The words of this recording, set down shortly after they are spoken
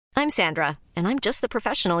I'm Sandra, and I'm just the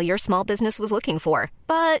professional your small business was looking for.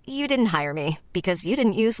 But you didn't hire me because you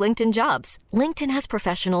didn't use LinkedIn Jobs. LinkedIn has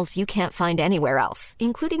professionals you can't find anywhere else,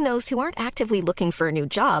 including those who aren't actively looking for a new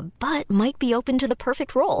job, but might be open to the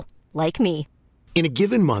perfect role, like me. In a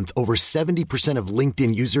given month, over 70% of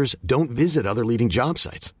LinkedIn users don't visit other leading job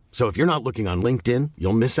sites. So if you're not looking on LinkedIn,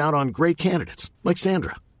 you'll miss out on great candidates like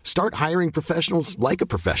Sandra. Start hiring professionals like a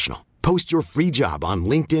professional. Post your free job on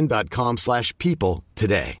linkedin.com/people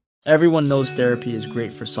today. Everyone knows therapy is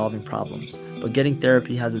great for solving problems, but getting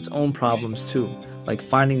therapy has its own problems too, like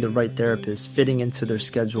finding the right therapist, fitting into their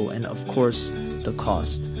schedule, and of course, the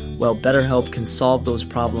cost. Well, BetterHelp can solve those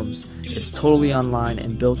problems. It's totally online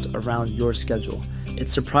and built around your schedule.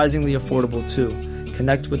 It's surprisingly affordable too.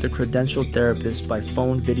 Connect with a credentialed therapist by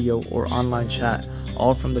phone, video, or online chat,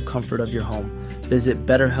 all from the comfort of your home. Visit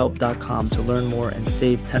BetterHelp.com to learn more and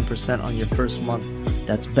save 10% on your first month.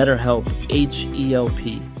 That's BetterHelp,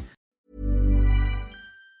 H-E-L-P.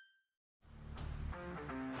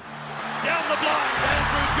 Down the blind,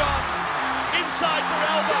 Andrew John. Inside for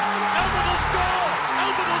Albert. Albert will score.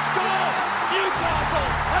 Albert will score. Newcastle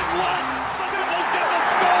have won. Sybil's going to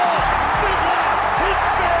score. Sybil, it's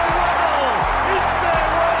farewell. It's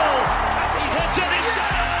farewell. He hits it. He's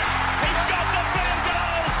got it. He's got the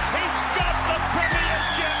Bengals. He's got the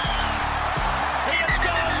Premiership. He has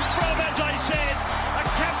gone from, as I said, a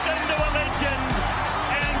captain to a legend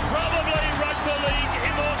and probably rugby league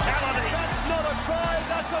immortality. That's not a try.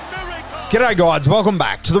 That's a miracle. G'day guys, welcome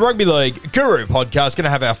back to the Rugby League Guru podcast. Going to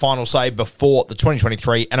have our final say before the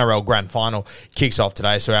 2023 NRL Grand Final kicks off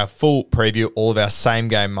today. So our full preview, all of our same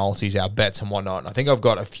game multis, our bets and whatnot. And I think I've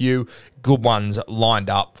got a few good ones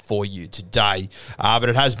lined up for you today. But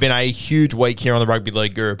it has been a huge week here on the Rugby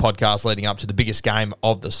League Guru podcast leading up to the biggest game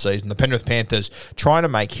of the season. The Penrith Panthers trying to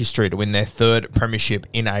make history to win their third premiership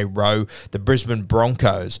in a row. The Brisbane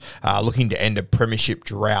Broncos looking to end a premiership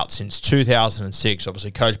drought since 2006,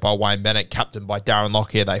 obviously coached by Wayne Bennett, captained by Darren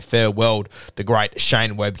Lockyer. They farewelled the great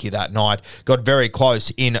Shane Webcke that night. Got very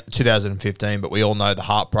close in 2015, but we all know the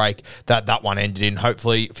heartbreak that one ended in.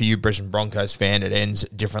 Hopefully for you Brisbane Broncos fan, it ends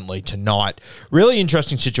differently tonight. Really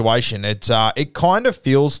interesting situation. It kind of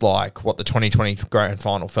feels like what the 2020 Grand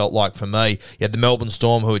Final felt like for me. You had the Melbourne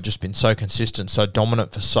Storm, who had just been so consistent, so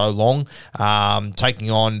dominant for so long,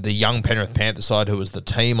 taking on the young Penrith Panthers side, who was the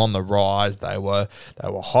team on the rise. They were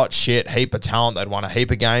hot shit, heap of talent. They'd won a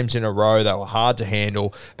heap of games in a row. They were hard to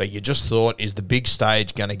handle, but you just thought, is the big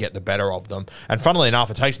stage going to get the better of them? And funnily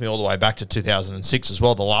enough, it takes me all the way back to 2006 as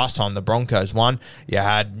well. The last time the Broncos won, you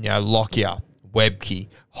had Lockyer, Webcke,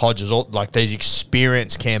 Hodges, all like these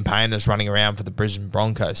experienced campaigners running around for the Brisbane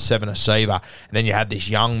Broncos, Seven Asiva. And then you had this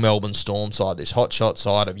young Melbourne Storm side, this hotshot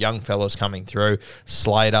side of young fellas coming through,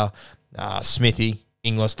 Slater, Smithy,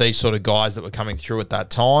 Inglis, these sort of guys that were coming through at that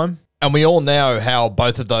time. And we all know how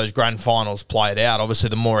both of those grand finals played out. Obviously,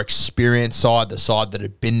 the more experienced side, the side that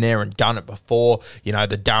had been there and done it before, the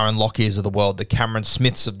Darren Lockyers of the world, the Cameron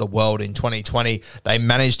Smiths of the world in 2020, they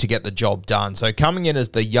managed to get the job done. So coming in as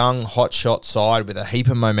the young, hotshot side with a heap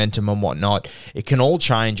of momentum and whatnot, it can all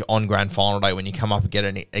change on grand final day when you come up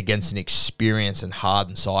against an experienced and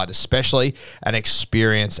hardened side, especially an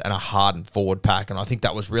experienced and a hardened forward pack. And I think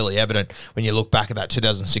that was really evident when you look back at that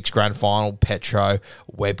 2006 grand final, Petro,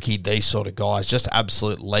 Webcke, these sort of guys, just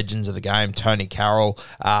absolute legends of the game. Tony Carroll,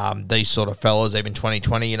 these sort of fellas, even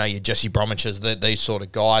 2020, your Jesse Bromwiches, these sort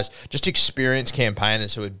of guys, just experienced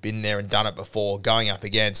campaigners who had been there and done it before, going up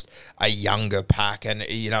against a younger pack, and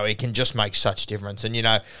it can just make such difference. And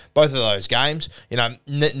both of those games,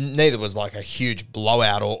 neither was like a huge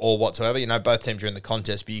blowout or whatsoever. Both teams were in the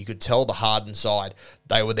contest, but you could tell the hardened side,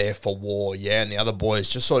 they were there for war, and the other boys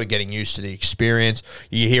just sort of getting used to the experience.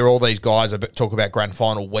 You hear all these guys talk about grand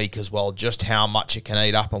final week as well, just how much it can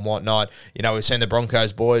eat up and whatnot. We've seen the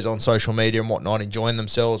Broncos boys on social media and whatnot enjoying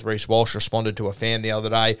themselves. Reece Walsh responded to a fan the other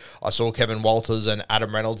day. I saw Kevin Walters and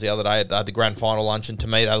Adam Reynolds the other day at the grand final luncheon. To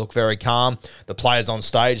me, they look very calm. The players on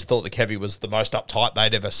stage thought that Kevy was the most uptight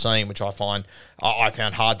they'd ever seen, which I found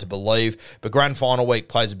hard to believe. But grand final week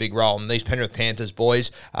plays a big role, and these Penrith Panthers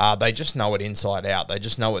boys, they just know it inside out. They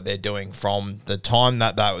just know what they're doing from the time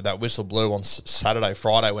that whistle blew on Saturday,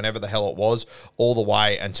 Friday, whenever the hell it was, all the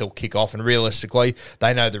way until kick-off. And realistically,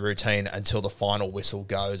 they know the routine until the final whistle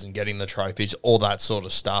goes and getting the trophies, all that sort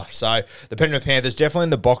of stuff. So the Penrith Panthers definitely in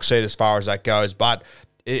the box seat as far as that goes, but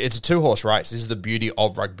it's a two-horse race. This is the beauty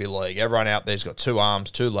of rugby league. Everyone out there's got two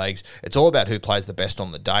arms, two legs. It's all about who plays the best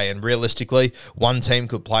on the day. And realistically, one team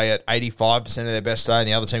could play at 85% of their best day and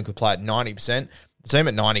the other team could play at 90%. The team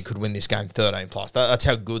at 90 could win this game 13 plus. That's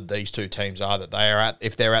how good these two teams are. That they are at.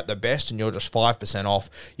 If they're at the best and you're just 5% off,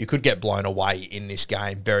 you could get blown away in this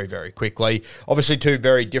game very, very quickly. Obviously, two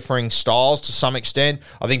very differing styles to some extent.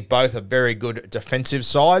 I think both are very good defensive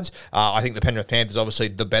sides. I think the Penrith Panthers obviously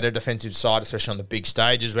the better defensive side, especially on the big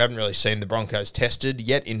stages. We haven't really seen the Broncos tested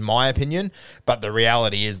yet, in my opinion. But the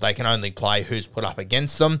reality is they can only play who's put up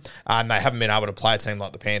against them, and they haven't been able to play a team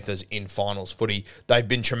like the Panthers in finals footy. They've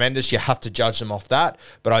been tremendous. You have to judge them off that,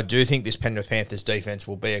 but I do think this Penrith Panthers defense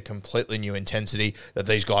will be a completely new intensity that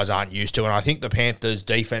these guys aren't used to, and I think the Panthers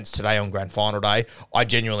defense today on Grand Final Day, I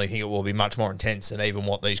genuinely think it will be much more intense than even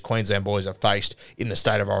what these Queensland boys have faced in the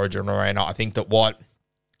State of Origin arena. I think that what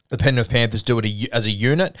the Penrith Panthers do it as a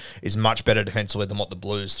unit is much better defensively than what the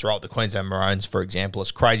Blues throw at the Queensland Maroons, for example.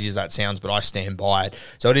 As crazy as that sounds, but I stand by it.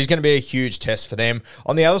 So it is going to be a huge test for them.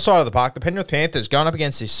 On the other side of the park, the Penrith Panthers going up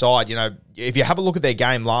against this side, if you have a look at their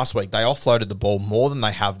game last week, they offloaded the ball more than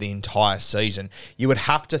they have the entire season. You would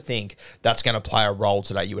have to think that's going to play a role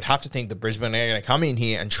today. You would have to think that Brisbane are going to come in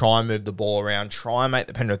here and try and move the ball around, try and make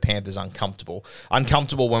the Penrith Panthers uncomfortable.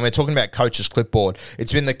 Uncomfortable when we're talking about coach's clipboard.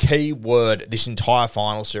 It's been the key word this entire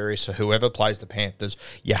final series for whoever plays the Panthers.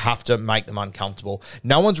 You have to make them uncomfortable.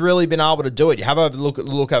 No one's really been able to do it. You have a look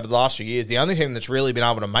over the last few years. The only team that's really been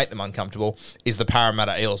able to make them uncomfortable is the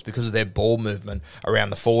Parramatta Eels because of their ball movement around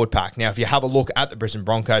the forward pack. Now, if you have a look at the Brisbane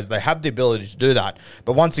Broncos, they have the ability to do that.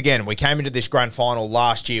 But once again, we came into this grand final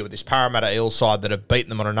last year with this Parramatta Eels side that have beaten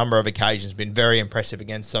them on a number of occasions, been very impressive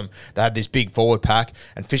against them. They had this big forward pack,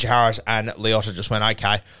 and Fisher Harris and Leota just went,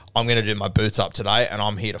 okay, I'm going to do my boots up today, and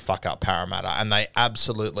I'm here to fuck up Parramatta. And they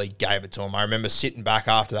absolutely gave it to them. I remember sitting back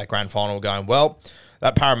after that grand final going, well,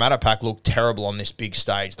 that Parramatta pack looked terrible on this big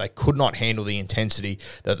stage. They could not handle the intensity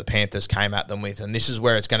that the Panthers came at them with. And this is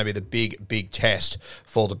where it's going to be the big, big test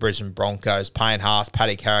for the Brisbane Broncos. Payne Haas,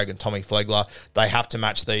 Paddy Carrigan, Tommy Flegler, they have to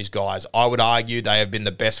match these guys. I would argue they have been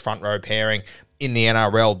the best front row pairing in the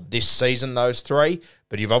NRL this season, those three.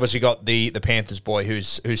 But you've obviously got the Panthers boy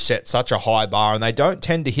who's set such a high bar, and they don't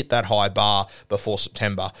tend to hit that high bar before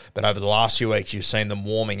September. But over the last few weeks, you've seen them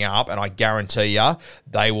warming up, and I guarantee you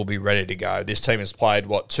they will be ready to go. This team has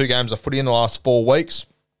played, 2 games of footy in the last 4 weeks.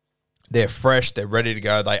 They're fresh. They're ready to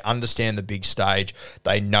go. They understand the big stage.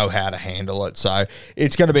 They know how to handle it. So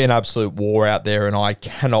it's going to be an absolute war out there, and I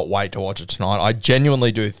cannot wait to watch it tonight. I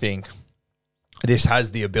genuinely do think this has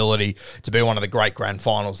the ability to be one of the great grand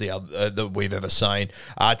finals that we've ever seen.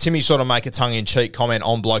 Timmy sort of make a tongue-in-cheek comment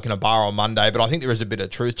on Bloke in a Bar on Monday, but I think there is a bit of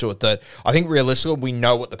truth to it that I think realistically we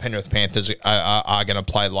know what the Penrith Panthers are going to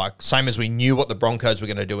play like. Same as we knew what the Broncos were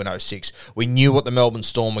going to do in 2006. We knew what the Melbourne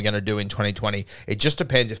Storm were going to do in 2020. It just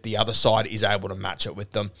depends if the other side is able to match it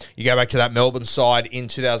with them. You go back to that Melbourne side in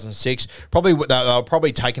 2006, they were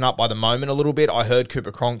probably taken up by the moment a little bit. I heard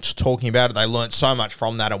Cooper Cronk talking about it. They learnt so much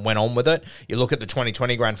from that and went on with it. You look at the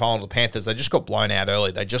 2020 grand final, the Panthers, they just got blown out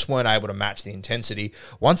early. They just weren't able to match the intensity.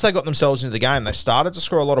 Once they got themselves into the game, they started to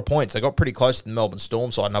score a lot of points. They got pretty close to the Melbourne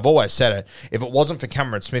Storm side, and I've always said it, if it wasn't for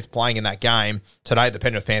Cameron Smith playing in that game, today the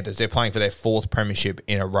Penrith Panthers, they're playing for their 4th premiership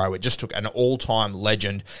in a row. It just took an all-time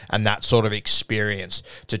legend and that sort of experience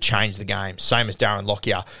to change the game. Same as Darren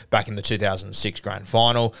Lockyer back in the 2006 grand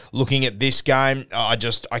final. Looking at this game, I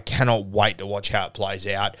cannot wait to watch how it plays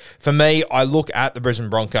out. For me, I look at the Brisbane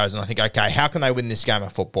Broncos and I think, okay, how can they win this game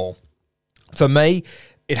of football? For me,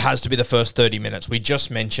 it has to be the first 30 minutes. We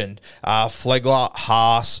just mentioned Flegler,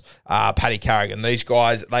 Haas, Paddy Carrigan. These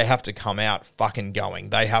guys, they have to come out fucking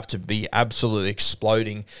going. They have to be absolutely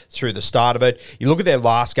exploding through the start of it. You look at their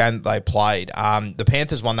last game that they played. The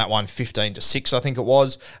Panthers won that one 15-6, I think it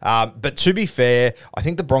was. But to be fair, I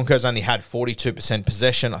think the Broncos only had 42%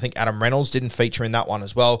 possession. I think Adam Reynolds didn't feature in that one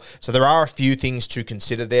as well. So there are a few things to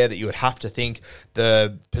consider there that you would have to think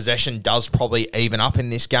the possession does probably even up in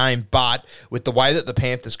this game. But with the way that the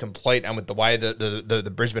Panthers complete and with the way that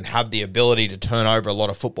the Brisbane have the ability to turn over a lot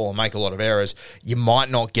of football and make a lot of errors, you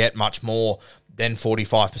might not get much more than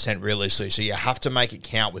 45% realistically. So you have to make it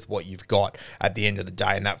count with what you've got at the end of the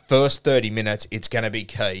day. In that first 30 minutes, it's going to be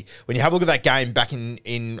key. When you have a look at that game back in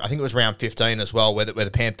I think it was round 15 as well, where the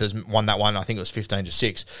Panthers won that one, I think it was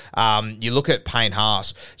 15-6. You look at Payne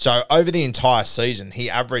Haas. So over the entire season, he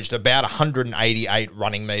averaged about 188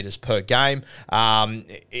 running meters per game. In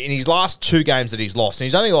his last 2 games that he's lost, and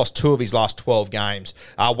he's only lost 2 of his last 12 games.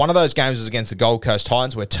 One of those games was against the Gold Coast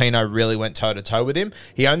Titans, where Tino really went toe-to-toe with him.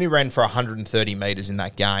 He only ran for 130 30 metres in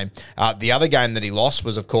that game. The other game that he lost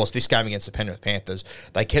was, of course, this game against the Penrith Panthers.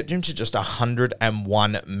 They kept him to just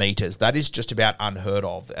 101 metres. That is just about unheard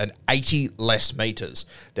of, and 80 less metres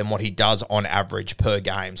than what he does on average per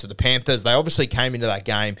game. So the Panthers, they obviously came into that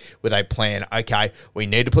game with a plan. Okay, we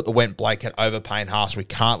need to put the wet blanket over Payne Haas. We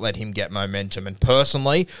can't let him get momentum. And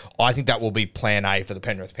personally, I think that will be plan A for the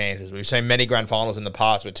Penrith Panthers. We've seen many grand finals in the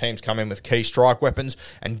past where teams come in with key strike weapons,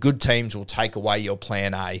 and good teams will take away your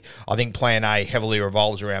plan A. I think plan A heavily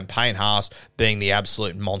revolves around Payne Haas being the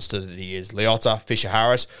absolute monster that he is. Leota,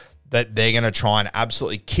 Fisher-Harris, that they're going to try and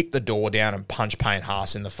absolutely kick the door down and punch Payne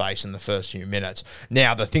Haas in the face in the first few minutes.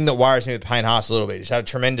 Now, the thing that worries me with Payne Haas a little bit, he's had a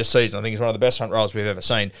tremendous season. I think he's one of the best front rowers we've ever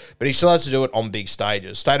seen, but he still has to do it on big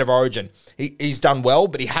stages. State of Origin, he's done well,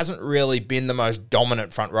 but he hasn't really been the most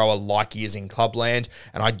dominant front rower like he is in clubland,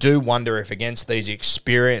 and I do wonder if against these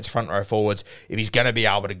experienced front row forwards, if he's going to be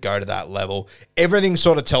able to go to that level. Everything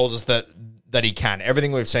sort of tells us that he can,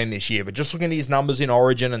 everything we've seen this year, but just looking at his numbers in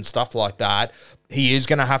Origin and stuff like that, he is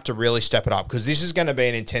going to have to really step it up, because this is going to be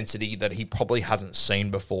an intensity that he probably hasn't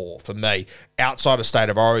seen before, for me, outside of State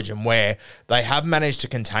of Origin, where they have managed to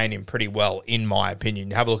contain him pretty well, in my opinion.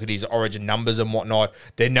 You have a look at his Origin numbers and whatnot,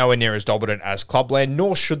 they're nowhere near as dominant as Clubland,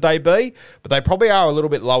 nor should they be, but they probably are a little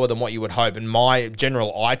bit lower than what you would hope. In my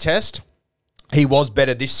general eye test, he was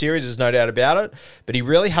better this series, there's no doubt about it, but he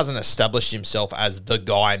really hasn't established himself as the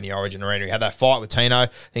guy in the Origin arena. He had that fight with Tino, I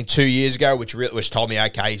think 2 years ago, which told me,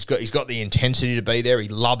 okay, he's got the intensity to be there, he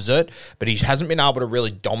loves it, but he hasn't been able to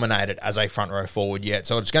really dominate it as a front row forward yet,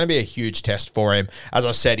 so it's going to be a huge test for him. As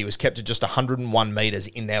I said, he was kept to just 101 metres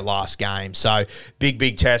in their last game, so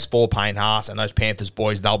big test for Payne Haas, and those Panthers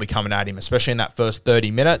boys, they'll be coming at him, especially in that first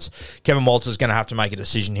 30 minutes. Kevin Walters is going to have to make a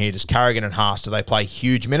decision here. Does Carrigan and Haas, do they play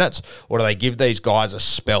huge minutes, or do they give these guys a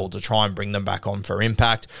spell to try and bring them back on for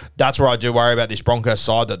impact? That's where I do worry about this Broncos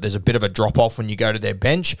side, that there's a bit of a drop-off when you go to their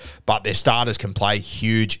bench, but their starters can play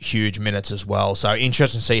huge minutes as well. So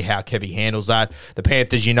interesting to see how Kevy handles that. The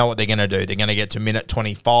Panthers, you know what they're going to do. They're going to get to minute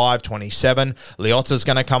 25, 27. Leota's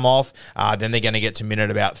going to come off. Then they're going to get to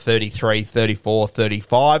minute about 33, 34,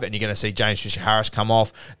 35, and you're going to see James Fisher-Harris come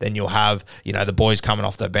off. Then you'll have, the boys coming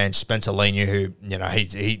off the bench. Spencer Leniu, who,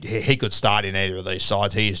 he could start in either of these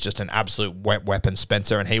sides. He is just an absolute weapon,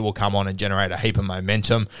 Spencer, and he will come on and generate a heap of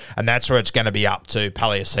momentum, and that's where it's going to be up to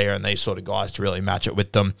Paliasera and these sort of guys to really match it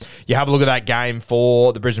with them. You have a look at that game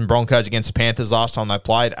for the Brisbane Broncos against the Panthers last time they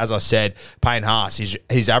played. As I said, Payne Haas,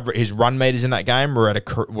 his run meters in that game were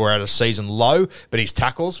at a season low, but his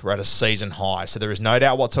tackles were at a season high. So there is no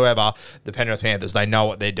doubt whatsoever the Penrith Panthers, they know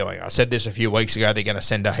what they're doing. I said this a few weeks ago, they're going to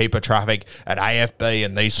send a heap of traffic at AFB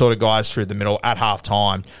and these sort of guys through the middle at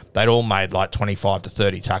halftime. They'd all made like 25 to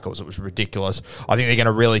 30 tackles. It was ridiculous. I think they're going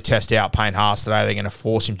to really test out Payne Haas today. They're going to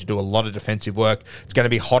force him to do a lot of defensive work. It's going to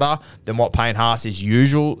be hotter than what Payne Haas is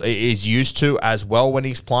used to as well when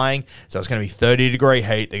he's playing. So it's going to be 30-degree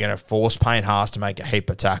heat. They're going to force Payne Haas to make a heap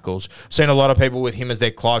of tackles. I've seen a lot of people with him as their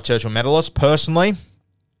Clive Churchill medalist. Personally,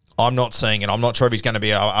 I'm not seeing it. I'm not sure if he's going to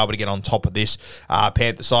be able to get on top of this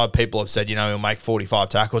Panther side. People have said, he'll make 45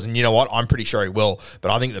 tackles. And you know what? I'm pretty sure he will.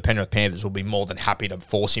 But I think the Penrith Panthers will be more than happy to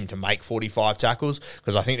force him to make 45 tackles,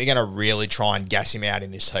 because I think they're going to really try and gas him out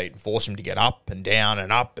in this heat and force him to get up and down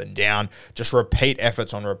and up and down. Just repeat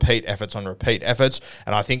efforts on repeat efforts on repeat efforts.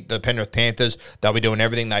 And I think the Penrith Panthers, they'll be doing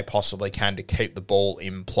everything they possibly can to keep the ball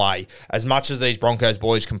in play. As much as these Broncos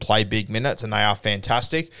boys can play big minutes, and they are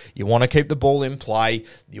fantastic, you want to keep the ball in play.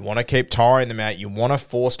 You want to keep tiring them out. You want to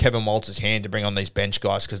force Kevin Walters' hand to bring on these bench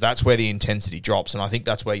guys, because that's where the intensity drops, and I think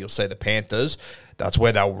that's where you'll see the Panthers. That's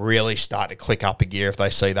where they'll really start to click up a gear if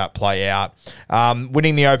they see that play out.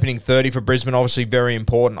 Winning the opening 30 for Brisbane, obviously very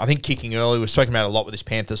important. I think kicking early, we've spoken about a lot with this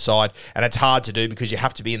Panthers side, and it's hard to do because you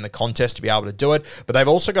have to be in the contest to be able to do it, but they've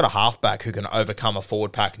also got a halfback who can overcome a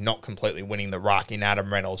forward pack not completely winning the ruck in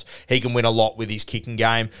Adam Reynolds. He can win a lot with his kicking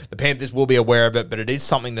game. The Panthers will be aware of it, but it is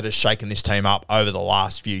something that has shaken this team up over the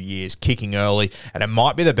last few years, kicking early, and it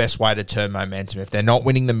might be the best way to turn momentum. If they're not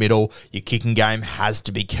winning the middle, your kicking game has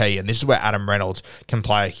to be key, and this is where Adam Reynolds can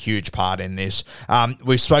play a huge part in this.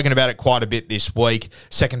 We've spoken about it quite a bit this week.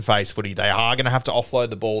 Second phase footy, they are going to have to offload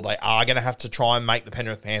the ball. They are going to have to try and make the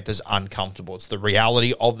Penrith Panthers uncomfortable. It's the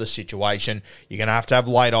reality of the situation. You're going to have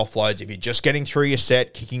late offloads. If you're just getting through your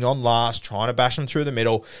set, kicking on last, trying to bash them through the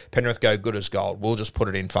middle, Penrith go good as gold. We'll just put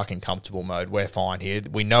it in fucking comfortable mode. We're fine here.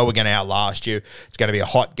 We know we're going to outlast you. It's going to be a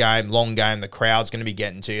hot game, long game. The crowd's going to be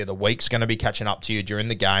getting to you. The week's going to be catching up to you during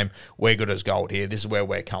the game. We're good as gold here. This is where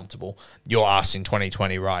we're comfortable. You're us in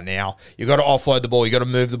 2020 right now. You've got to offload the ball. You've got to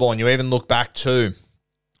move the ball. And you even look back to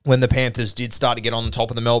when the Panthers did start to get on the top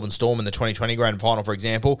of the Melbourne Storm in the 2020 Grand Final, for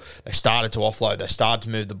example, they started to offload. They started to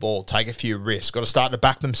move the ball, take a few risks, got to start to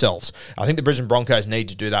back themselves. I think the Brisbane Broncos need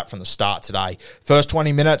to do that from the start today. First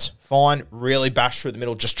 20 minutes, fine, really bash through the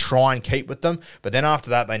middle, just try and keep with them. But then after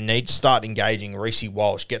that, they need to start engaging Reece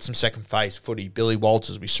Walsh, get some second phase footy, Billy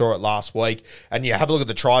Walters, we saw it last week. And you have a look at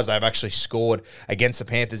the tries they've actually scored against the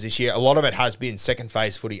Panthers this year. A lot of it has been second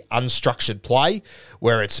phase footy, unstructured play,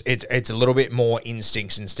 where it's a little bit more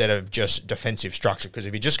instincts instead of just defensive structure. Because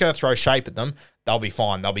if you're just going to throw shape at them, they'll be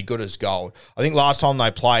fine. They'll be good as gold. I think last time they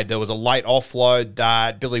played, there was a late offload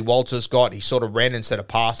that Billy Walters got. He sort of ran instead of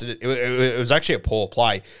passed it. It was actually a poor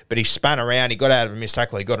play, but he span around. He got out of a missed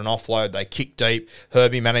tackle. He got an offload. They kicked deep.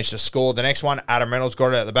 Herbie managed to score. The next one, Adam Reynolds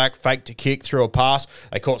got it out the back, faked a kick, threw a pass.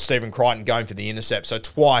 They caught Stephen Crichton going for the intercept. So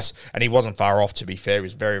twice, and he wasn't far off, to be fair. He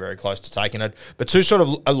was very, very close to taking it. But two sort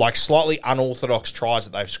of like slightly unorthodox tries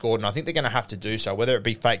that they've scored, and I think they're going to have to do so, whether it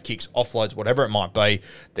be fake kicks, offloads, whatever it might be.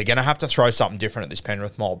 They're going to have to throw something different at this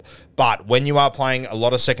Penrith mob. But when you are playing a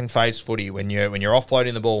lot of second phase footy, when you're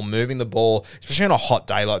offloading the ball, moving the ball, especially on a hot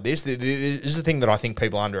day like this is the thing that I think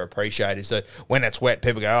people underappreciate, is that when it's wet,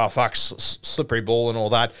 people go, oh, fuck, slippery ball and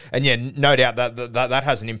all that. And yeah, no doubt that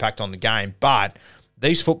has an impact on the game. But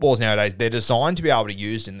these footballs nowadays, they're designed to be able to be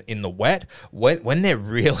used in the wet. When they're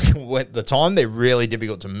really wet, the time they're really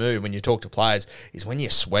difficult to move when you talk to players is when you're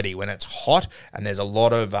sweaty, when it's hot and there's a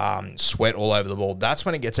lot of sweat all over the ball. That's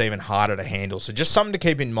when it gets even harder to handle. So just something to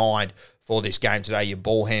keep in mind for this game today, your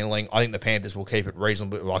ball handling. I think the Panthers will keep it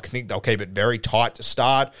reasonably. I think they'll keep it very tight to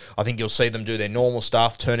start. I think you'll see them do their normal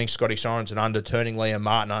stuff, turning Scotty Sorensen under, turning Liam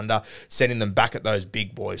Martin under, sending them back at those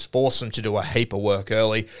big boys, force them to do a heap of work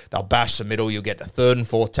early. They'll bash the middle. You'll get to third and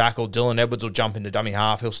fourth tackle. Dylan Edwards will jump into dummy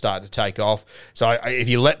half. He'll start to take off. So if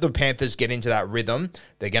you let the Panthers get into that rhythm,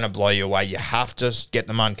 they're going to blow you away. You have to get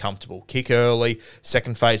them uncomfortable. Kick early,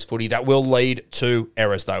 second phase footy. That will lead to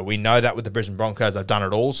errors, though. We know that with the Brisbane Broncos. They've done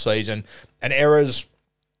it all season. And errors,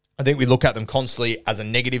 I think we look at them constantly as a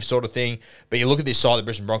negative sort of thing, but you look at this side of the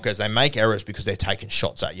Brisbane Broncos, they make errors because they're taking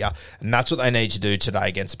shots at you, and that's what they need to do today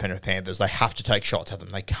against the Penrith Panthers. They have to take shots at them.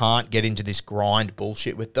 They can't get into this grind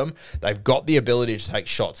bullshit with them. They've got the ability to take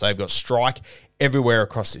shots. They've got strike everywhere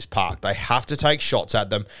across this park. They have to take shots at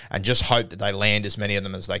them and just hope that they land as many of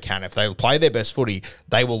them as they can. If they play their best footy,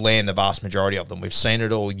 they will land the vast majority of them. We've seen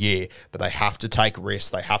it all year, but they have to take risks.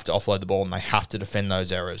 They have to offload the ball, and they have to defend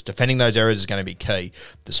those errors. Defending those errors is going to be key.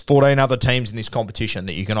 There's 14 other teams in this competition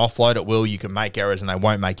that you can offload at will. You can make errors, and they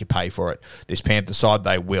won't make you pay for it. This Panther side,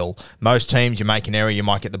 they will. Most teams, you make an error, you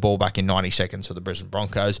might get the ball back in 90 seconds for the Brisbane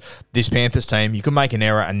Broncos. This Panthers team, you can make an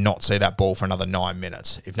error and not see that ball for another 9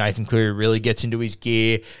 minutes. If Nathan Cleary really gets into his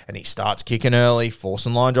gear and he starts kicking early,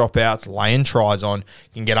 forcing line dropouts, laying tries on,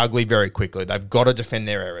 can get ugly very quickly. They've got to defend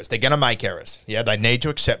their errors. They're going to make errors. Yeah, they need to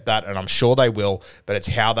accept that, and I'm sure they will, but it's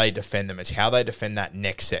how they defend them. It's how they defend that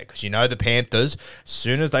next set, because you know the Panthers, as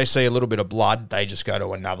soon as they see a little bit of blood, they just go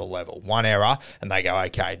to another level. One error, and they go,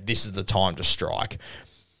 okay, this is the time to strike.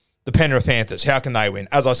 The Penrith Panthers, how can they win?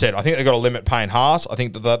 As I said, I think they've got to limit Payne Haas. I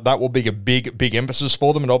think that will be a big emphasis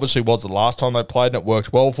for them. It obviously was the last time they played, and it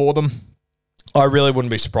worked well for them. I really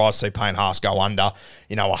wouldn't be surprised to see Payne Haas go under,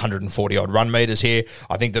 140-odd run meters here.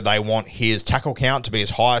 I think that they want his tackle count to be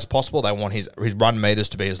as high as possible. They want his run meters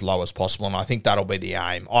to be as low as possible, and I think that'll be the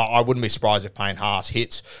aim. I wouldn't be surprised if Payne Haas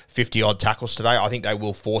hits 50-odd tackles today. I think they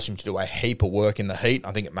will force him to do a heap of work in the heat.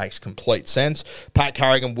 I think it makes complete sense. Pat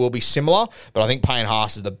Carrigan will be similar, but I think Payne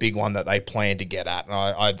Haas is the big one that they plan to get at, and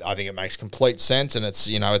I think it makes complete sense, and it's,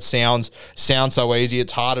 it sounds so easy.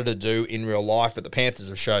 It's harder to do in real life, but the Panthers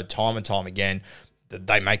have showed time and time again that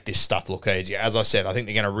they make this stuff look easier. As I said, I think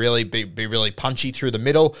they're going to really be really punchy through the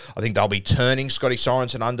middle. I think they'll be turning Scotty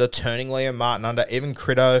Sorensen under, turning Liam Martin under, Evan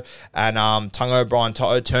Crido and Tungo Brian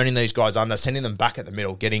To'o, turning these guys under, sending them back at the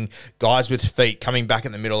middle, getting guys with feet coming back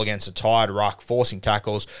in the middle against a tired ruck, forcing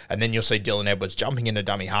tackles, and then you'll see Dylan Edwards jumping into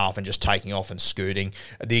dummy half and just taking off and scooting.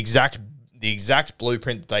 The exact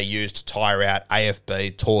blueprint that they used to tire out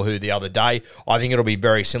AFB Tohu the other day, I think it'll be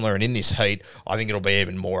very similar. And in this heat, I think it'll be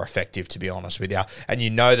even more effective, to be honest with you. And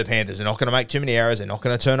the Panthers are not going to make too many errors. They're not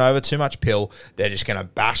going to turn over too much pill. They're just going to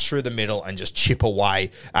bash through the middle and just chip away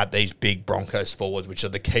at these big Broncos forwards, which are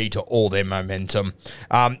the key to all their momentum.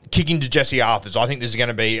 Kicking to Jesse Arthurs, I think this is going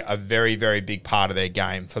to be a very, very big part of their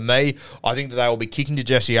game. For me, I think that they will be kicking to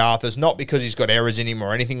Jesse Arthurs, not because he's got errors in him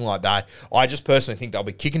or anything like that. I just personally think they'll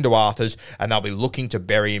be kicking to Arthurs, and they'll be looking to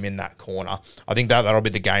bury him in that corner. I think that'll be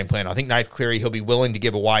the game plan. I think Nathan Cleary, he'll be willing to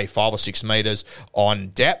give away 5 or 6 metres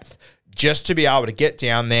on depth just to be able to get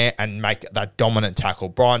down there and make that dominant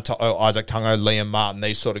tackle. Isaac Tungo, Liam Martin,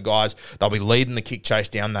 these sort of guys, they'll be leading the kick chase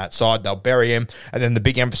down that side. They'll bury him, and then the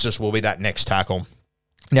big emphasis will be that next tackle.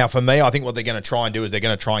 Now, for me, I think what they're going to try and do is they're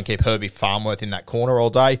going to try and keep Herbie Farnworth in that corner all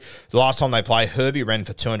day. The last time they played, Herbie ran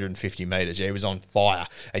for 250 metres. Yeah, he was on fire.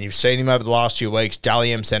 And you've seen him over the last few weeks.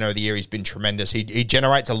 Dally M Centre of the Year, he's been tremendous. He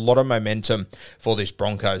generates a lot of momentum for this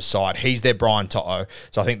Broncos side. He's their Brian To'o.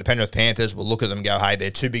 So I think the Penrith Panthers will look at them and go, hey, they're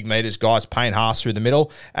 2 big metres, guys. Payne Haas through the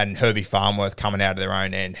middle and Herbie Farnworth coming out of their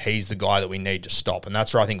own end. He's the guy that we need to stop. And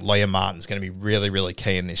that's where I think Liam Martin's going to be really, really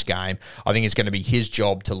key in this game. I think it's going to be his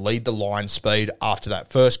job to lead the line speed after that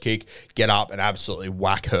first kick, get up and absolutely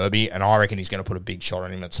whack Herbie, and I reckon he's going to put a big shot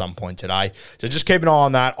on him at some point today. So just keep an eye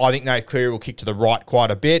on that. I think Nate Cleary will kick to the right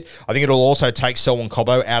quite a bit. I think it'll also take Selwyn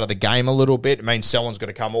Cobbo out of the game a little bit. It means Selwyn's got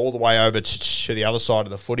to come all the way over to the other side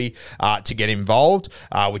of the footy to get involved,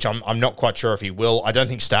 which I'm not quite sure if he will. I don't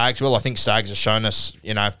think Staggs will. I think Staggs has shown us,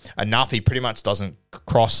 enough. He pretty much doesn't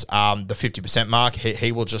cross the 50% mark.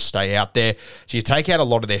 He will just stay out there. So you take out a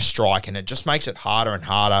lot of their strike, and it just makes it harder and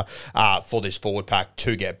harder for this forward pack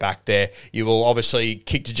to get back there. You will obviously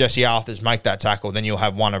kick to Jesse Arthurs, make that tackle. Then you'll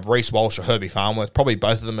have one of Reece Walsh or Herbie Farnworth, probably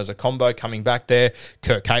both of them as a combo coming back there.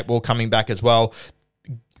 Kurt Capewell coming back as well.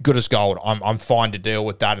 Good as gold. I'm fine to deal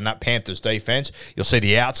with that. And that Panthers defense, you'll see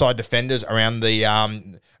the outside defenders around the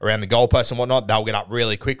goalposts and whatnot. They'll get up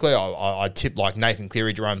really quickly. I tip like Nathan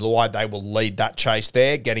Cleary, Jerome Luai. They will lead that chase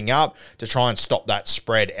there, getting up to try and stop that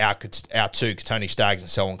spread out to Tony Staggs and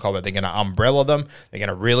Selwyn Cobbo. They're going to umbrella them. They're going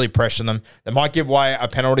to really pressure them. They might give away a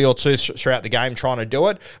penalty or two throughout the game trying to do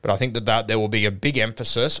it, but I think that there will be a big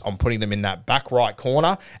emphasis on putting them in that back right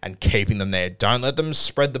corner and keeping them there. Don't let them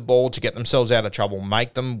spread the ball to get themselves out of trouble.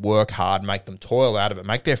 Make them work hard, make them toil out of it,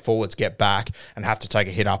 make their forwards get back and have to take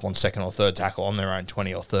a hit up on second or third tackle on their own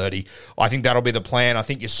 20 or 30. I think that'll be the plan. I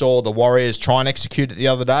think you saw the Warriors try and execute it the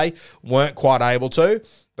other day, weren't quite able to,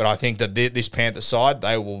 but I think that this Panther side,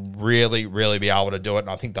 they will really, really be able to do it, and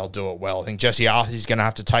I think they'll do it well. I think Jesse Arthurs is going to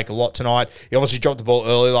have to take a lot tonight. He obviously dropped the ball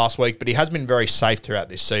early last week, but he has been very safe throughout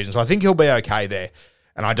this season, so I think he'll be okay there.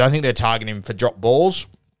 And I don't think they're targeting him for drop balls,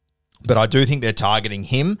 but I do think they're targeting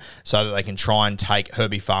him so that they can try and take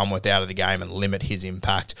Herbie Farnworth out of the game and limit his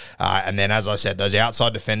impact. And then, as I said, those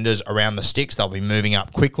outside defenders around the sticks, they'll be moving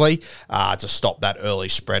up quickly to stop that early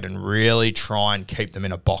spread and really try and keep them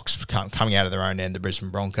in a box coming out of their own end, the Brisbane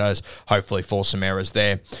Broncos. Hopefully force some errors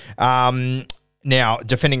there. Now,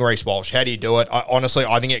 defending Reece Walsh, how do you do it? Honestly,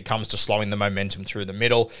 I think it comes to slowing the momentum through the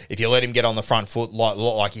middle. If you let him get on the front foot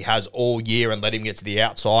like he has all year and let him get to the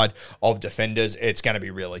outside of defenders, it's going to be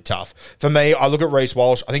really tough. For me, I look at Reece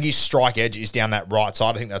Walsh. I think his strike edge is down that right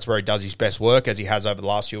side. I think that's where he does his best work, as he has over the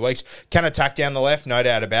last few weeks. Can attack down the left, no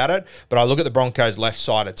doubt about it. But I look at the Broncos' left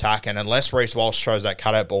side attack, and unless Reece Walsh throws that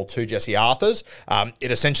cutout ball to Jesse Arthurs, it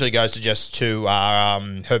essentially goes to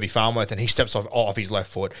Herbie Farnworth, and he steps off his left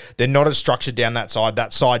foot. They're not as structured down that side.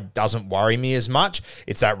 That side doesn't worry me as much.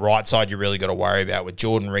 It's that right side you really got to worry about with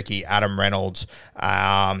Jordan Ricky, Adam Reynolds,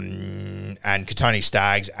 and Katoni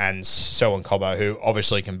Staggs and Selwyn Cobbo, who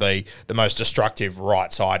obviously can be the most destructive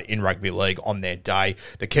right side in rugby league on their day.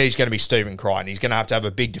 The key is going to be Stephen Crichton. He's going to have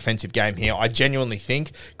a big defensive game here. I genuinely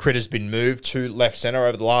think Critter's been moved to left centre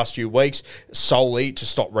over the last few weeks solely to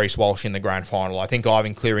stop Reece Walsh in the grand final. I think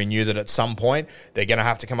Ivan Cleary knew that at some point they're going to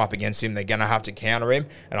have to come up against him. They're going to have to counter him,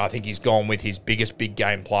 and I think he's gone with his biggest big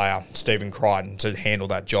game player, Stephen Crichton, to handle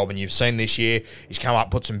that job. And you've seen this year, he's come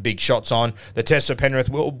up, put some big shots on. The test for Penrith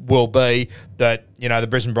will be that, the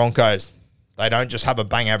Brisbane Broncos, they don't just have a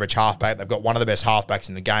bang average halfback. They've got one of the best halfbacks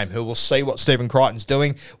in the game who will see what Stephen Crichton's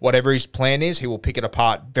doing. Whatever his plan is, he will pick it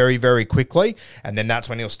apart very, very quickly. And then that's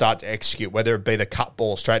when he'll start to execute, whether it be the cut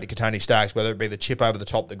ball straight to Katoni Staggs, whether it be the chip over the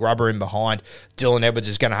top, the grubber in behind. Dylan Edwards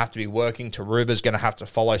is going to have to be working. Taruva's going to have to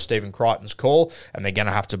follow Stephen Crichton's call, and they're going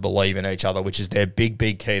to have to believe in each other, which is their big,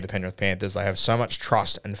 big key, the Penrith Panthers. They have so much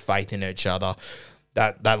trust and faith in each other.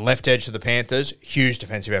 That left edge for the Panthers, huge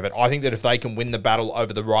defensive effort. I think that if they can win the battle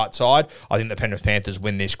over the right side, I think the Penrith Panthers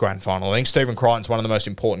win this grand final. I think Stephen Crichton's one of the most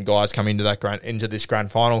important guys coming into this grand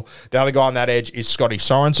final. The other guy on that edge is Scotty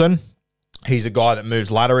Sorensen. He's a guy that moves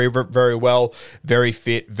laterally very well, very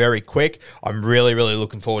fit, very quick. I'm really, really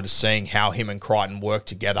looking forward to seeing how him and Crichton work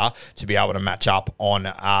together to be able to match up on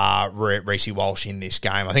Reece Walsh in this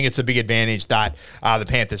game. I think it's a big advantage that the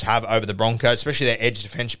Panthers have over the Broncos, especially their edge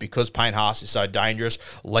defense, because Payne Haas is so dangerous.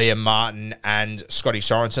 Liam Martin and Scotty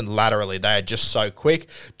Sorensen laterally, they are just so quick.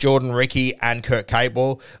 Jordan Ricky and Kurt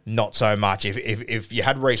Capewell, not so much. If you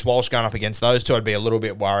had Reece Walsh going up against those two, I'd be a little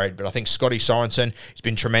bit worried. But I think Scotty Sorensen, he's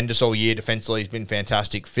been tremendous all year defensively. defensively. He's been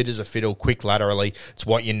fantastic. Fit as a fiddle, quick laterally. It's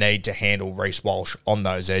what you need to handle Reece Walsh on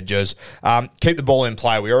those edges. Keep the ball in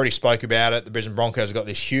play. We already spoke about it. The Brisbane Broncos have got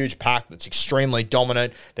this huge pack that's extremely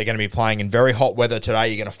dominant. They're going to be playing in very hot weather today.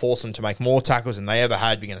 You're going to force them to make more tackles than they ever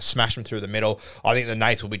had. You're going to smash them through the middle. I think the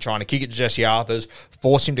Nath will be trying to kick it to Jesse Arthurs,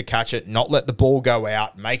 force him to catch it, not let the ball go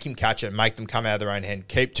out, make him catch it, make them come out of their own hand,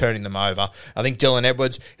 keep turning them over. I think Dylan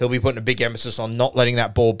Edwards, he'll be putting a big emphasis on not letting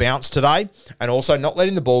that ball bounce today and also not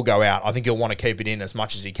letting the ball go out. I think he'll want to keep it in as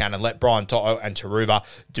much as he can and let Brian Toto and Taruva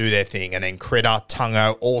do their thing. And then Critter,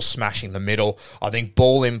 Tungo, all smashing the middle. I think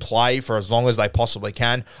ball in play for as long as they possibly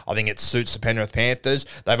can. I think it suits the Penrith Panthers.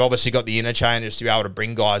 They've obviously got the interchanges to be able to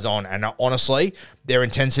bring guys on. And honestly, their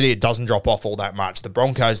intensity, it doesn't drop off all that much. The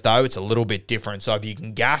Broncos, though, it's a little bit different. So if you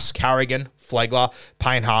can gas Carrigan, Flegler,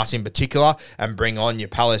 Payne Haas in particular, and bring on your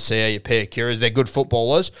Palacia, your Piakuras, they're good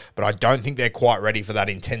footballers, but I don't think they're quite ready for that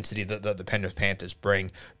intensity that the Penrith Panthers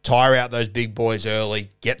bring. Tire out those big boys early,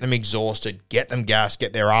 get them exhausted, get them gassed,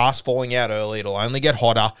 get their ass falling out early. It'll only get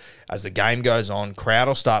hotter as the game goes on. Crowd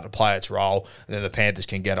will start to play its role, and then the Panthers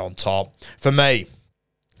can get on top. For me,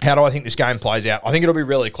 how do I think this game plays out? I think it'll be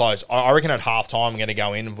really close. I reckon at halftime I'm going to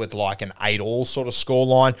go in with like an 8-all sort of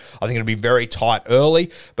scoreline. I think it'll be very tight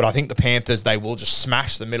early, but I think the Panthers, they will just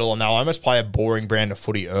smash the middle and they'll almost play a boring brand of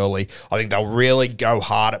footy early. I think they'll really go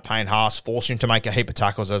hard at Payne Haas, force him to make a heap of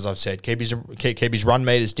tackles, as I've said. Keep his run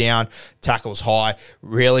meters down, tackles high,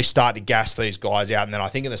 really start to gas these guys out. And then I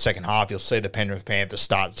think in the second half, you'll see the Penrith Panthers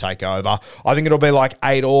start to take over. I think it'll be like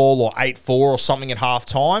 8-all or 8-4 or something at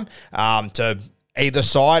halftime to either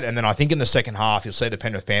side, and then I think in the second half you'll see the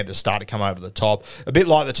Penrith Panthers start to come over the top. A bit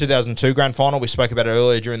like the 2002 grand final, we spoke about it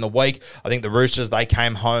earlier during the week. I think the Roosters, they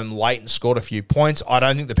came home late and scored a few points. I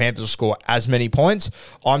don't think the Panthers will score as many points.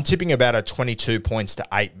 I'm tipping about a 22 points to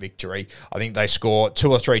 8 victory. I think they score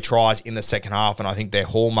 2 or 3 tries in the second half, and I think their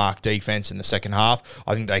hallmark defense in the second half,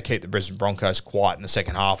 I think they keep the Brisbane Broncos quiet in the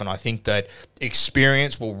second half, and I think that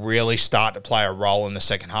experience will really start to play a role in the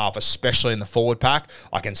second half, especially in the forward pack.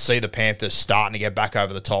 I can see the Panthers starting to get back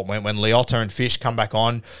over the top. When Leota and Fish come back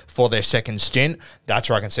on for their second stint, that's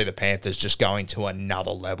where I can see the Panthers just going to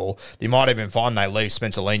another level. You might even find they leave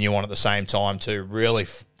Spencer Leniu on at the same time to really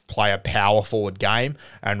play a power forward game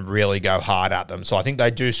and really go hard at them. So I think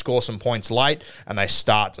they do score some points late and they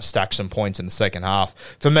start to stack some points in the second half.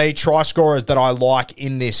 For me, try scorers that I like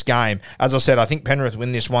in this game, as I said, I think Penrith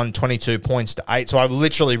win this one 22 points to 8. So I've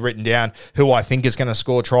literally written down who I think is going to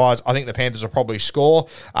score tries. I think the Panthers will probably score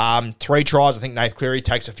 3 tries. I think Nath Cleary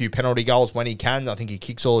takes a few penalty goals when he can. I think he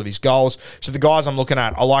kicks all of his goals. So the guys I'm looking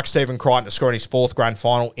at, I like Stephen Crichton to score in his 4th grand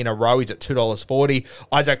final in a row. He's at $2.40.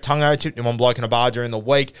 Isaac Tungo tipped him on Bloke in a Bar during the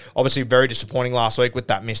week. Obviously, very disappointing last week with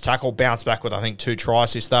that missed tackle. Bounced back with, I think, 2 try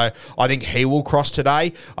assists, though. I think he will cross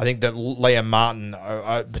today. I think that Liam Martin,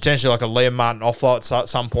 potentially like a Liam Martin offload at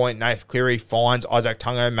some point. Nath Cleary finds Isaac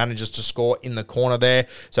Tungo, manages to score in the corner there.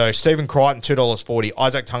 So, Stephen Crichton, $2.40.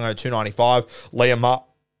 Isaac Tungo, $2.95.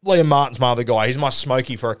 Liam Martin's my other guy. He's my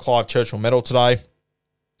smoky for a Clive Churchill medal today.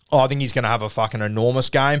 I think he's going to have a fucking enormous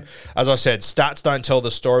game. As I said, stats don't tell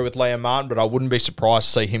the story with Liam Martin, but I wouldn't be surprised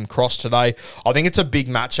to see him cross today. I think it's a big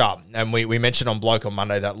matchup, and we mentioned on Bloke on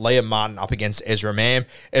Monday that Liam Martin up against Ezra Mam.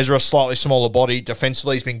 Ezra, slightly smaller body.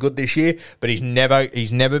 Defensively, he's been good this year, but he's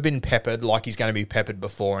never been peppered like he's going to be peppered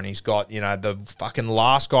before, and he's got, the fucking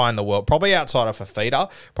last guy in the world, probably outside of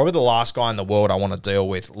Fafita, probably the last guy in the world I want to deal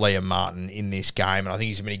with, Liam Martin, in this game, and I think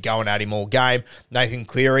he's going to be going at him all game. Nathan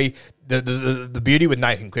Cleary, The beauty with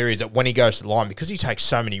Nathan Cleary is that when he goes to the line, because he takes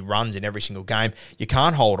so many runs in every single game, you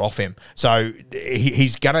can't hold off him. So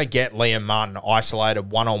he's going to get Liam Martin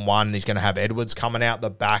isolated one-on-one. He's going to have Edwards coming out the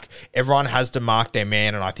back. Everyone has to mark their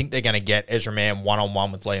man, and I think they're going to get Ezra Mam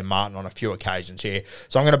one-on-one with Liam Martin on a few occasions here.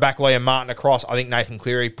 So I'm going to back Liam Martin across. I think Nathan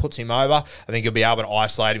Cleary puts him over. I think he'll be able to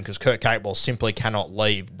isolate him because Kurt Capewell simply cannot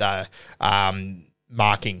leave the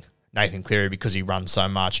marking Nathan Cleary because he runs so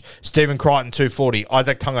much. Stephen Crichton, $2.40.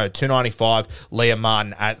 Isaac Tungo, $2.95. Liam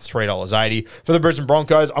Martin at $3.80. For the Brisbane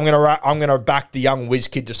Broncos, I'm gonna back the young whiz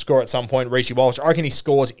kid to score at some point, Reece Walsh. I reckon he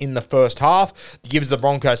scores in the first half. It gives the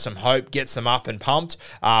Broncos some hope, gets them up and pumped.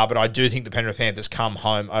 But I do think the Penrith Panthers come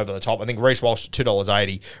home over the top. I think Reece Walsh at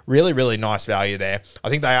 $2.80. Really, really nice value there. I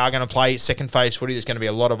think they are going to play second phase footy. There's going to be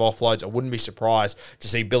a lot of offloads. I wouldn't be surprised to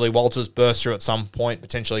see Billy Walters burst through at some point,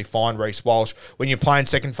 potentially find Reece Walsh. When you're playing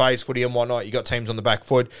second phase footy and whatnot, you got teams on the back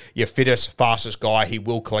foot. Your fittest, fastest guy, he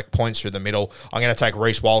will collect points through the middle. I'm going to take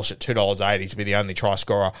Reece Walsh at $2.80 to be the only try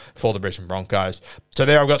scorer for the Brisbane Broncos. So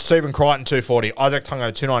there I've got Stephen Crichton, $2.40, Isaac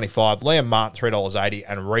Tungo, $2.95, Liam Martin, $3.80,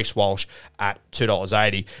 and Reece Walsh at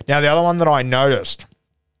 $2.80. Now the other one that I noticed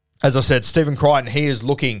As I said, Stephen Crichton, he is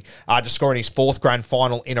looking to score in his fourth grand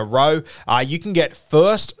final in a row. You can get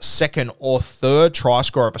first, second, or third try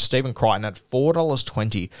scorer for Stephen Crichton at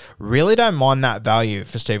 $4.20. Really don't mind that value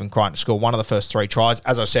for Stephen Crichton to score one of the first three tries.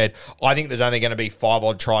 As I said, I think there's only going to be 5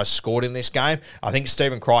 odd tries scored in this game. I think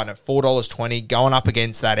Stephen Crichton at $4.20, going up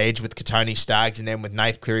against that edge with Katoni Staggs and then with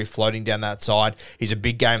Nath Cleary floating down that side. He's a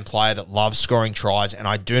big game player that loves scoring tries, and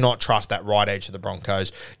I do not trust that right edge of the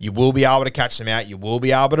Broncos. You will be able to catch them out. You will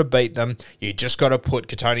be able to beat them. You just got to put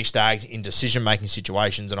Katoni Staggs in decision-making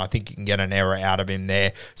situations, and I think you can get an error out of him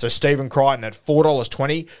there. So Stephen Crichton at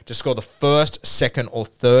 $4.20 to score the first, second, or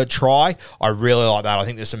third try. I really like that. I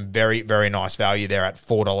think there's some very, very nice value there at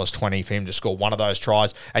 $4.20 for him to score one of those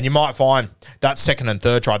tries. And you might find that second and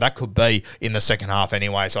third try, that could be in the second half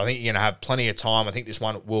anyway. So I think you're going to have plenty of time. I think this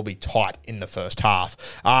one will be tight in the first half.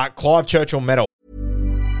 Clive Churchill medal.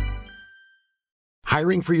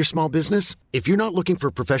 Hiring for your small business? If you're not looking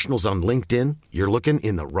for professionals on LinkedIn, you're looking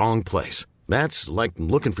in the wrong place. That's like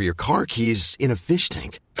looking for your car keys in a fish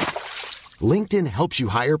tank. LinkedIn helps you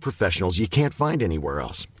hire professionals you can't find anywhere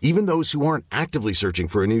else, even those who aren't actively searching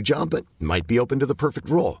for a new job but might be open to the perfect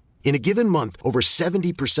role. In a given month, over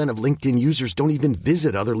 70% of LinkedIn users don't even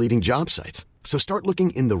visit other leading job sites. So start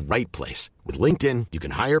looking in the right place. With LinkedIn, you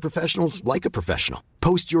can hire professionals like a professional.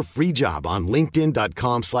 Post your free job on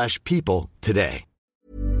linkedin.com/people today.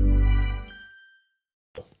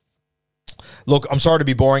 Look, I'm sorry to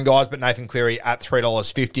be boring, guys, but Nathan Cleary at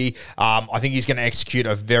 $3.50. I think he's going to execute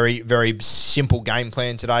a very, very simple game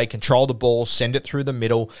plan today. Control the ball, send it through the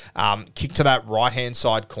middle, kick to that right-hand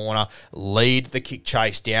side corner, lead the kick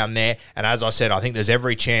chase down there. And as I said, I think there's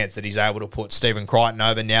every chance that he's able to put Stephen Crichton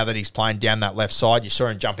over now that he's playing down that left side. You saw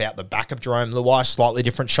him jump out the back of Jerome Luai, slightly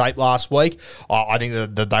different shape last week. I think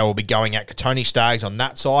that they will be going at Katoni Staggs on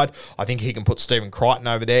that side. I think he can put Stephen Crichton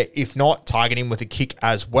over there. If not, target him with a kick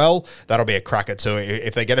as well. That'll be a cracker too.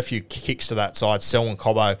 If they get a few kicks to that side, Selwyn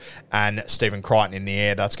Cobbo and Stephen Crichton in the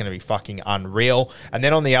air, that's going to be fucking unreal. And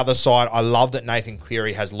then on the other side, I love that Nathan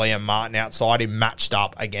Cleary has Liam Martin outside him matched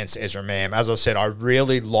up against Ezra Mam. As I said, I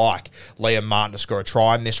really like Liam Martin to score a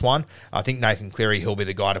try in this one. I think Nathan Cleary, he'll be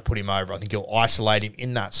the guy to put him over. I think he'll isolate him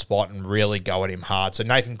in that spot and really go at him hard. So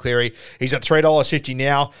Nathan Cleary, he's at $3.50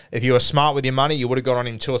 now. If you were smart with your money, you would have got on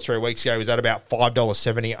him 2 or 3 weeks ago. He was at about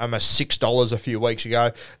 $5.70, almost $6 a few weeks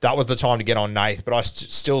ago. That was the time to get on Nath, but I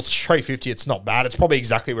still $3.50. It's not bad. It's probably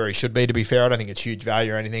exactly where he should be, to be fair. I don't think it's huge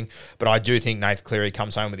value or anything, but I do think Nath Cleary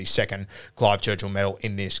comes home with his second Clive Churchill medal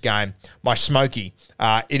in this game. My smoky,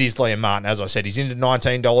 it is Liam Martin. As I said, he's into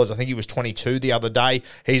 $19. I think he was $22 the other day.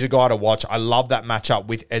 He's a guy to watch. I love that matchup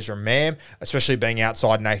with Ezra Mam, especially being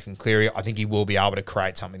outside Nathan Cleary. I think he will be able to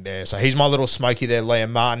create something there. So he's my little smoky there, Liam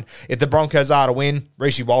Martin. If the Broncos are to win,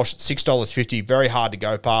 Reece Walsh at $6.50, very hard to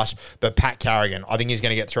go past, but Pat Carrigan, I think he's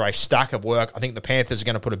going to get through a stack of work. I think the Panthers are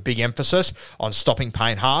going to put a big emphasis on stopping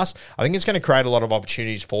Payne Haas. I think it's going to create a lot of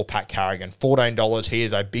opportunities for Pat Carrigan. $14, he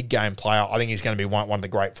is a big game player. I think he's going to be one of the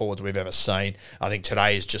great forwards we've ever seen. I think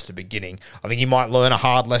today is just the beginning. I think he might learn a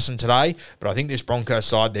hard lesson today, but I think this Broncos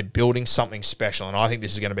side, they're building something special, and I think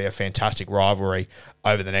this is going to be a fantastic rivalry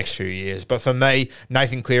over the next few years. But for me,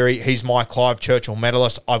 Nathan Cleary, he's my Clive Churchill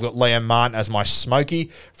medalist. I've got Liam Martin as my smoky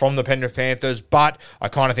from the Penrith Panthers, but I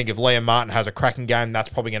kind of think if Liam Martin has a cracking game, that's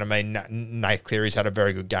probably going to mean Nathan Cleary's had a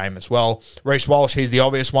very good game as well. Reece Walsh, he's the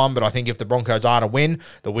obvious one, but I think if the Broncos are to win,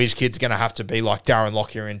 the Whiz Kid's going to have to be like Darren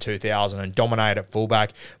Lockyer in 2000 and dominate at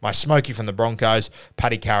fullback. My smoky from the Broncos,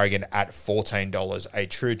 Paddy Carrigan at $14, a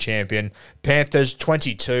true champion. Panthers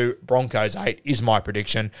 22, Broncos 8 is my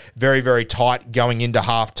prediction. Very, very tight going into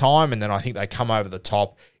half time, and then I think they come over the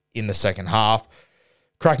top in the second half.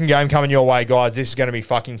 Cracking game coming your way, guys. This is going to be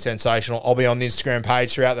fucking sensational. I'll be on the Instagram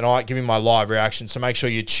page throughout the night giving my live reaction, so make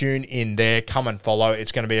sure you tune in there. Come and follow.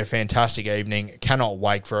 It's going to be a fantastic evening. Cannot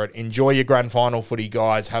wait for it. Enjoy your grand final footy,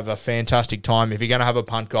 guys. Have a fantastic time. If you're going to have a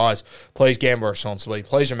punt, guys, please gamble responsibly.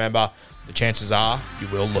 Please remember, the chances are you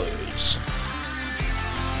will lose.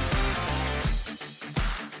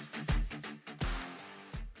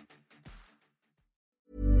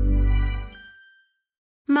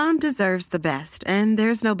 Mom deserves the best, and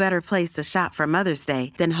there's no better place to shop for Mother's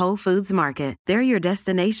Day than Whole Foods Market. They're your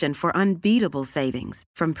destination for unbeatable savings,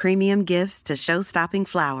 from premium gifts to show-stopping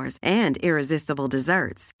flowers and irresistible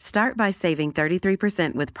desserts. Start by saving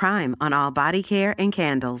 33% with Prime on all body care and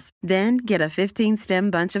candles. Then get a 15-stem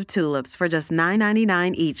bunch of tulips for just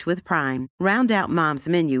 $9.99 each with Prime. Round out Mom's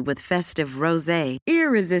menu with festive rosé,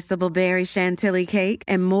 irresistible berry chantilly cake,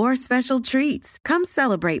 and more special treats. Come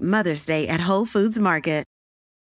celebrate Mother's Day at Whole Foods Market.